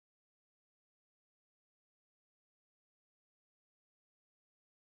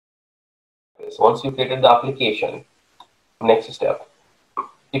Once you created the application, next step.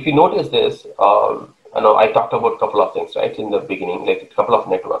 If you notice this, I talked about a couple of things, right, in the beginning, like a couple of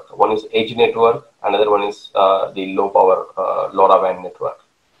network. One is edge network, another one is the low power LoRaWAN network.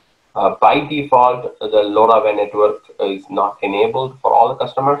 By default, the LoRaWAN network is not enabled for all the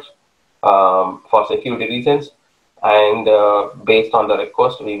customers for security reasons. And based on the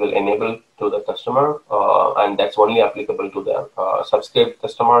request, we will enable to the customer, and that's only applicable to the subscribed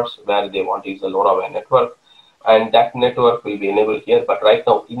customers where they want to use the LoRaWAN network. And that network will be enabled here. But right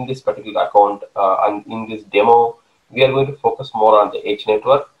now, in this particular account and in this demo, we are going to focus more on the edge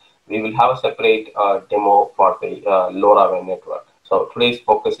network. We will have a separate demo for the LoRaWAN network. So today's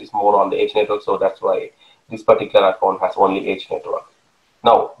focus is more on the edge network. So that's why this particular account has only edge network.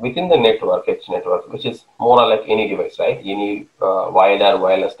 Now, within the network, edge network, which is more or like any device, right? Any wired or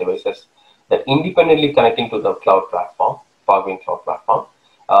wireless devices that independently connecting to the cloud platform, Fogwing cloud platform,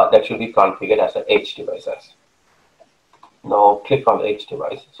 that should be configured as an edge devices. Now, click on the edge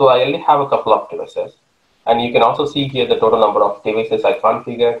device. So I already have a couple of devices. And you can also see here the total number of devices I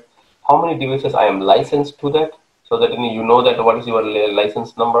configured, how many devices I am licensed to that, so that you know that what is your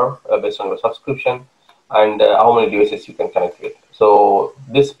license number based on your subscription, and how many devices you can connect with. So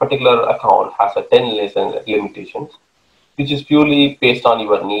this particular account has a 10 license limitations, which is purely based on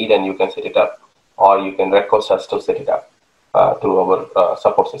your need, and you can set it up, or you can request us to set it up through our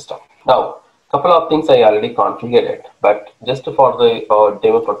support system. Now, couple of things I already configured, but just for the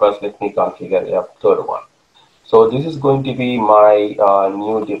demo purpose, let me configure a third one. So this is going to be my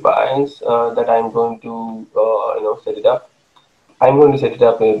new device that I'm going to set it up. I'm going to set it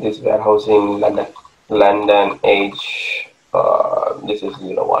up in this warehouse in London Edge. This is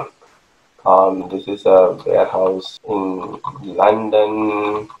 01. This is a warehouse in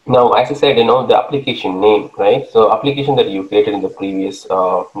London. Now, as I said, the application name, right? So application that you created in the previous,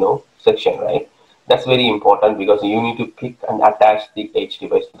 section, right? That's very important because you need to pick and attach the edge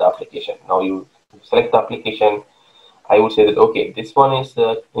device to the application. Now you select the application. I would say that, okay, this one is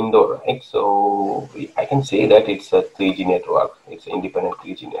indoor, right? So I can say that it's a 3G network. It's an independent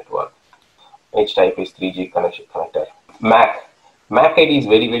 3G network. Edge type is 3G connector. MAC ID is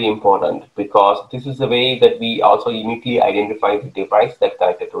very, very important because this is the way that we also uniquely identify the device that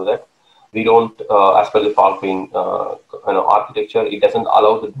connected to that. We don't, as per the Fogwing architecture, it doesn't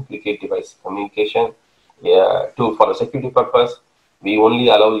allow the duplicate device communication. For a security purpose, we only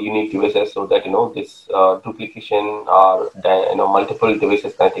allow unique devices so that this duplication or multiple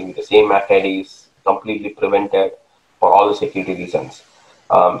devices connecting with the same MAC ID is completely prevented for all the security reasons.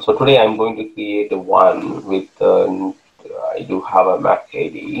 So today I'm going to create one with I do have a MAC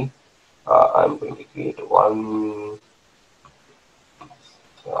ID. I'm going to create one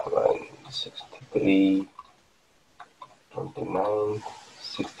 63 29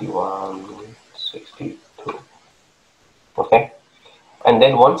 61 62. Okay, and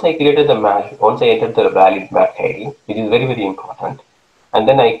then once I created the MAC, once I entered the valid MAC ID, which is very, very important, and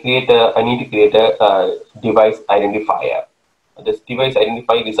then I need to create a device identifier. This device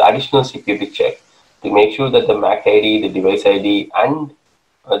identifier is additional security check to make sure that the MAC ID, the device ID, and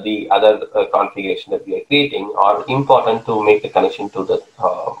the other configuration that we are creating are important to make the connection to the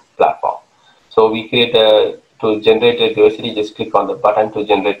platform. So we create to generate a device ID, just click on the button to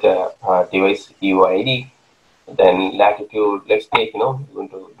generate a device UID. Then latitude, let's take, we're going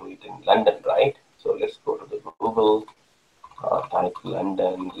to do it in London, right? So let's go to the Google, type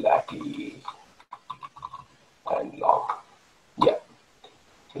London, latitude, and long. Yeah,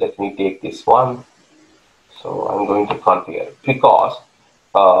 let me take this one. So I'm going to configure because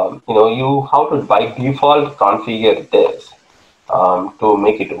you have to by default configure this to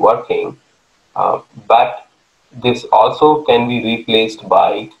make it working, but this also can be replaced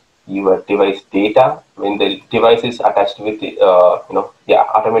by your device data. When the device is attached with the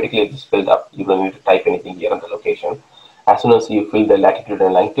automatically it's filled up. You don't need to type anything here on the location. As soon as you fill the latitude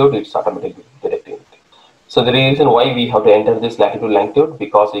and longitude, it's automatically detecting it. So the reason why we have to enter this latitude longitude,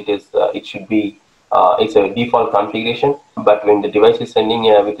 because it should be it's a default configuration, but when the device is sending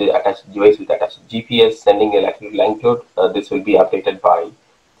with the attached device with attached GPS sending a latitude longitude, this will be updated by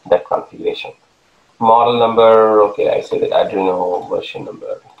that configuration. Model number, okay, I say that Arduino version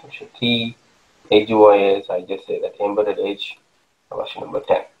number, version 3, Edge OS, I just say that embedded edge version number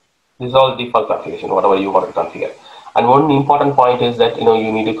 10. This is all default configuration, whatever you want to configure. And one important point is that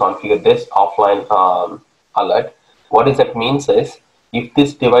you need to configure this offline alert. What does that means is, if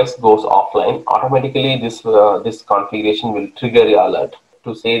this device goes offline, automatically this this configuration will trigger the alert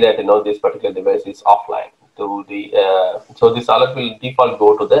to say that this particular device is offline. So this alert will default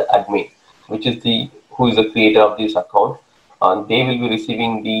go to the admin, which is who is the creator of this account, they will be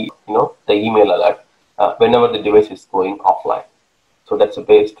receiving the email alert whenever the device is going offline. So that's the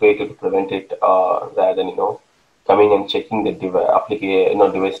best way to prevent it, rather than coming and checking the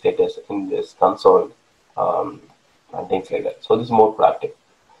device status in this console, and things like that. So this is more proactive.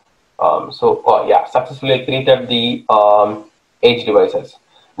 Yeah, successfully I created the edge devices.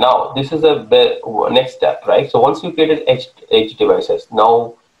 Now this is a next step, right? So once you created edge devices,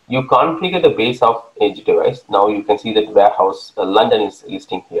 now you configure the base of edge device. Now you can see that warehouse London is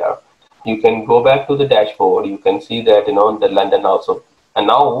listing here. You can go back to the dashboard. You can see that the London also, and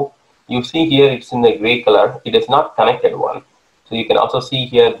now you see here it's in the gray color. It is not connected one. So you can also see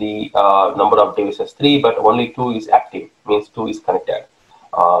here the number of devices 3, but only 2 is active. Means 2 is connected.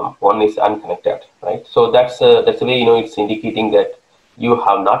 One is unconnected, right? So that's the way it's indicating that you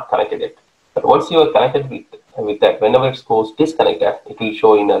have not connected it. But once you are connected with that, whenever it goes disconnected, it will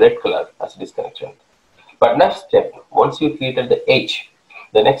show in a red color as disconnection. But next step, once you created the edge,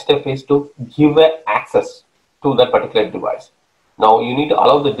 the next step is to give access to that particular device. Now you need to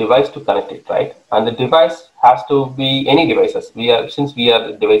allow the device to connect it, right? And the device has to be any devices. Since we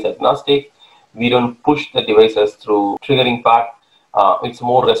are device agnostic, we don't push the devices through triggering part. It's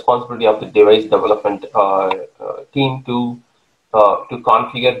more responsibility of the device development team to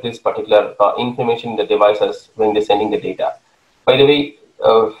configure this particular information in the devices when they're sending the data. By the way,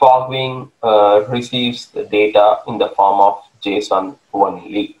 Fogwing receives the data in the form of JSON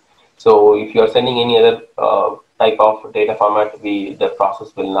only. So if you are sending any other type of data format, the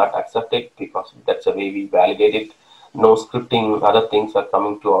process will not accept it, because that's the way we validate it. No scripting, other things are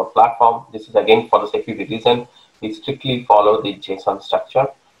coming to our platform. This is again for the security reason. We strictly follow the JSON structure.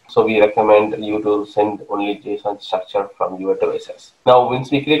 So we recommend you to send only JSON structure from your devices. Now,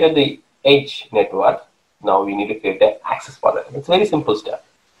 once we created the edge network, now we need to create the access for that. It's a very simple step.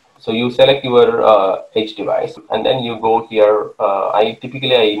 So you select your edge device, and then you go here. I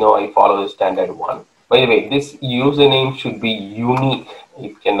follow the standard one. By the way, this username should be unique.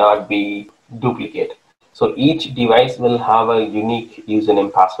 It cannot be duplicate. So each device will have a unique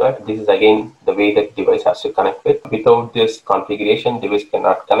username password. This is again the way that device has to connect with. Without this configuration, device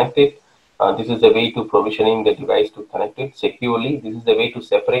cannot connect it. This is the way to provisioning the device to connect it securely. This is the way to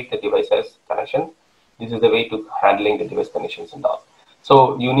separate the devices connection. This is the way to handling the device connections and all.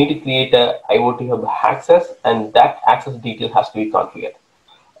 So you need to create a IoT hub access, and that access detail has to be configured.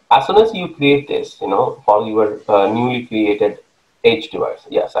 As soon as you create this, for your newly created edge device,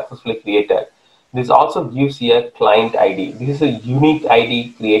 successfully created, this also gives you a client ID. This is a unique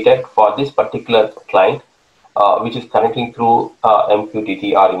ID created for this particular client, which is connecting through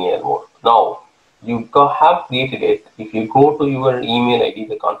MQTT or in AR mode. Now, you have created it. If you go to your email ID,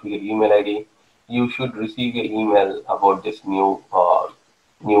 the configured email ID, you should receive an email about this new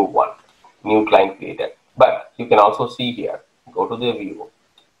client created. But you can also see here, go to the view.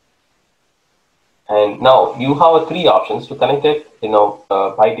 And now you have 3 options to connect it.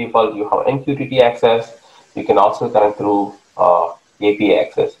 By default, you have MQTT access. You can also connect through API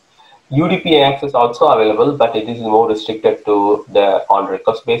access. UDP access also available, but it is more restricted to the on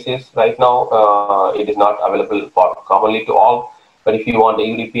request basis. Right now, it is not available for commonly to all. But if you want the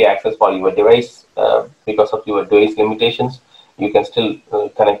UDP access for your device, because of your device limitations, you can still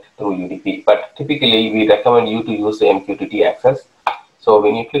connect through UDP. But typically, we recommend you to use the MQTT access. So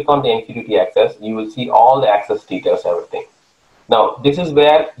when you click on the MQTT access, you will see all the access details, everything. Now, this is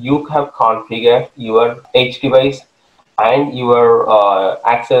where you have configured your edge device and your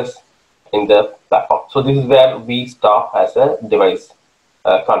access in the platform. So this is where we stop as a device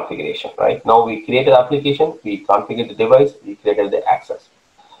configuration, right? Now we created the application, we configured the device, we created the access.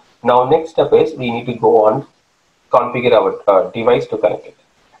 Now next step is we need to go on configure our device to connect it.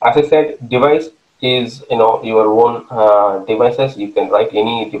 As I said, device is your own devices. You can write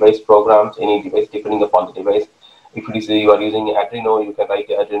any device programs, any device depending upon the device. If it is you are using Arduino, you can write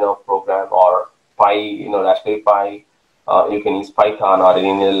the Arduino program, or Pi, Raspberry Pi. You can use Python or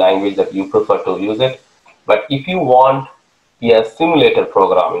any language that you prefer to use it. But if you want a simulator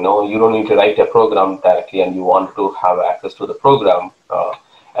program, you don't need to write a program directly, and you want to have access to the program,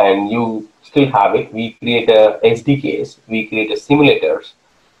 and you still have it. We create a SDKs. We create a simulators.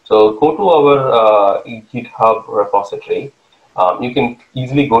 So go to our GitHub repository. You can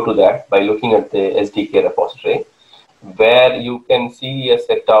easily go to that by looking at the SDK repository, where you can see a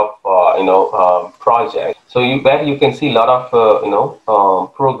set of projects. So where you can see a lot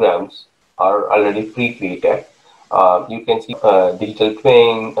of programs are already pre-created. You can see digital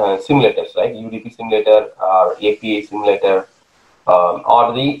twin simulators, right? UDP simulator or APA simulator,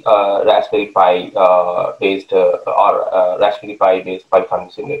 or the Raspberry Pi based Raspberry Pi based Python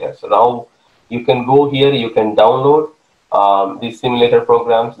simulator. So now you can go here, you can download, These simulator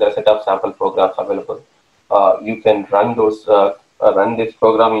programs, there are a set of sample programs available. You can run those, run this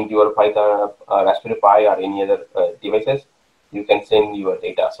program into your Python, Raspberry Pi, or any other devices. You can send your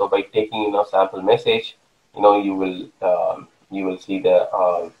data. So by taking sample message, you will see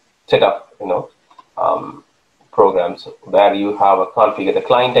the set of programs where you have a configure the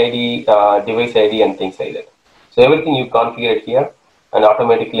client ID, device ID, and things like that. So everything you configure it here, and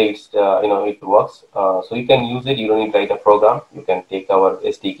automatically it's it works. So you can use it. You don't need to write a program. You can take our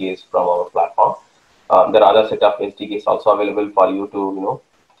SDKs from our platform. There are other set of SDKs also available for you to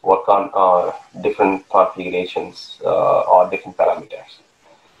work on different configurations or different parameters.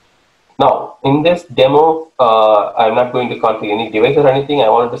 Now, in this demo, I'm not going to configure any device or anything. I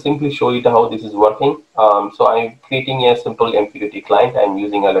wanted to simply show you how this is working. So I'm creating a simple MQTT client. I'm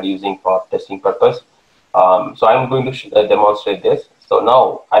already using for testing purpose. So I'm going to demonstrate this. So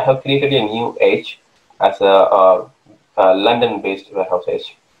now I have created a new edge as a London-based warehouse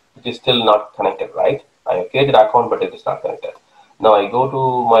edge, which is still not connected, right? I have created an account, but it is not connected. Now I go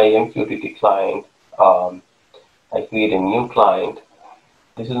to my MQTT client. I create a new client.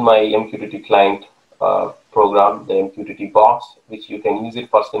 This is my MQTT client program, the MQTT box, which you can use it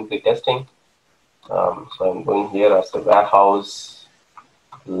for simply testing. So I'm going here as a warehouse,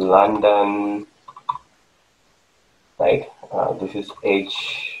 London, right? This is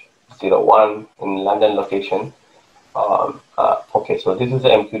H01 in London location. Okay, so this is the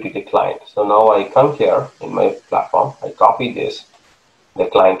MQTT client. So now I come here in my platform, I copy this, the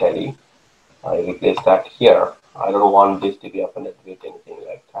client ID, I replace that here. I don't want this to be appended with anything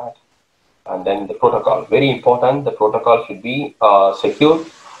like that. And then the protocol, very important, the protocol should be secure.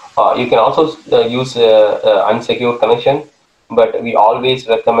 You can also use unsecured connection, but we always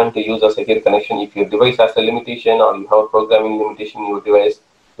recommend to use a secure connection. If your device has a limitation or you have a programming limitation in your device,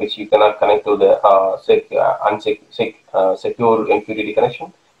 which you cannot connect to the secure MQTT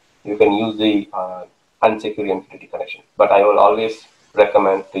connection, you can use the unsecured MQTT connection. But I will always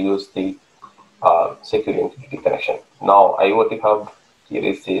recommend to use the secure MQTT connection. Now IoT Hub, here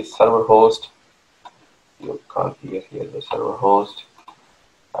is the server host. You configure here the server host,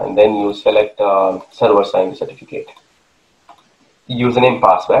 and then you select server signed certificate, username,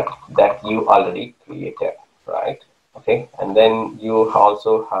 password that you already created, right? Okay, and then you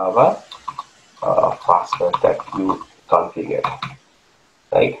also have a password that you configured,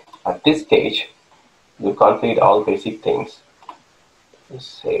 right? At this stage, you configured all basic things.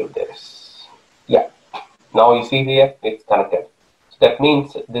 Save this. Yeah. Now you see here it's connected. So that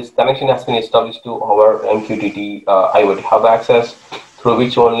means this connection has been established to our MQTT IoT Hub access, through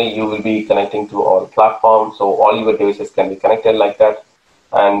which only you will be connecting to our platform. So all your devices can be connected like that.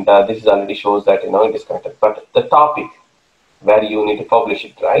 And this already shows that it is connected. But the topic where you need to publish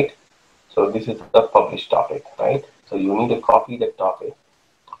it, right? So this is the publish topic, right? So you need to copy the topic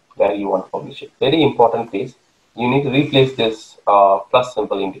where you want to publish it. Very important piece. You need to replace this plus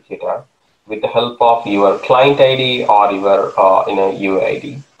symbol indicator with the help of your client ID or your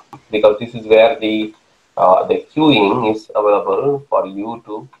UID, because this is where the queuing is available for you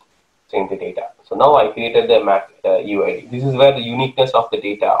to send the data. So now I created the MAC UID. This is where the uniqueness of the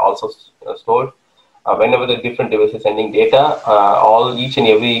data also stored. Whenever the different devices sending data, each and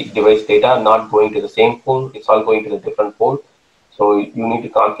every device data not going to the same pool. It's all going to the different pool. So you need to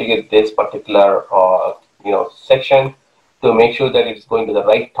configure this particular section to make sure that it's going to the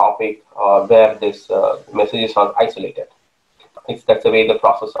right topic where this messages are isolated. That's the way the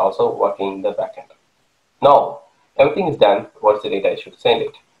process also working in the backend. Now everything is done. What's the data I should send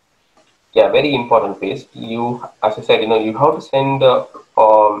it? Yeah, very important piece. You, as I said, you have to send the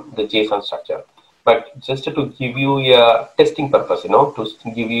JSON structure. But just to give you a testing purpose,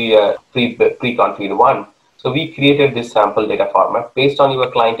 to give you a pre-configured one. So we created this sample data format based on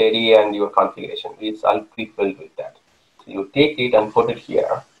your client ID and your configuration. It's all pre-filled with that. So you take it and put it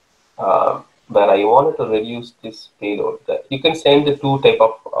here. But I wanted to reduce this payload. You can send the two type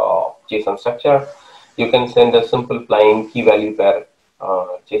of JSON structure. You can send a simple plain key value pair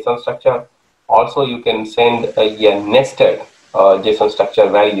JSON structure. Also, you can send a nested JSON structure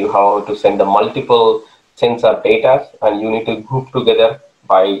where you have to send the multiple sensor data and you need to group together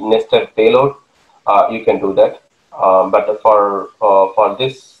by nested payload. You can do that. But for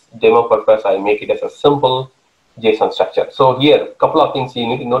this demo purpose, I make it as a simple JSON structure. So here, a couple of things you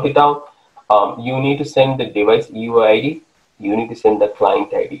need to note it down. You need to send the device UID. You need to send the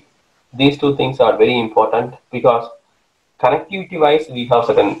client ID. These two things are very important because connectivity wise, we have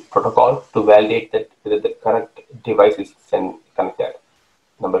certain protocol to validate that whether the correct device is connected.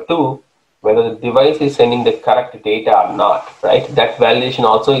 Number two, whether the device is sending the correct data or not, right? That validation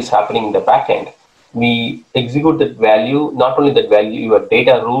also is happening in the backend. we execute that value. Not only that value, your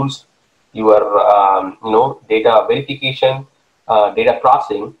data rules, your data verification, data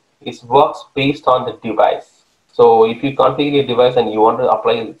processing, is works based on the device. So if you configure a device and you want to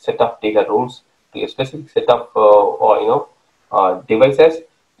apply a set of data rules to a specific set of devices,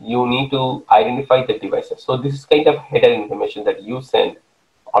 you need to identify the devices. So this is kind of header information that you send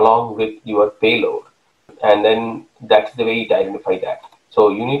along with your payload, and then that's the way it identify that. So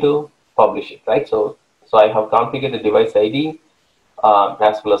you need to publish it, right? So I have configured the device ID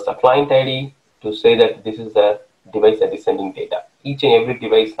as well as the client ID to say that this is the device that is sending data. Each and every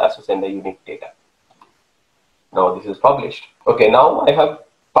device has to send a unique data. Now this is published. Okay, now I have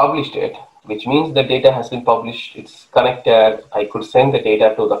published it, which means the data has been published. It's connected. I could send the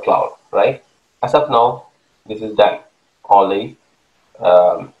data to the cloud, right? As of now, this is done. All the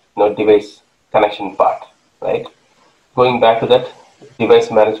device connection part, right? Going back to that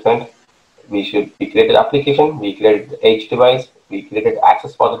device management, we created application, we created the edge device, we created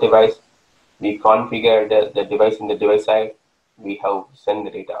access for the device, we configured the device in the device side, we have sent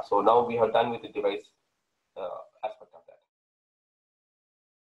the data. So now we have done with the device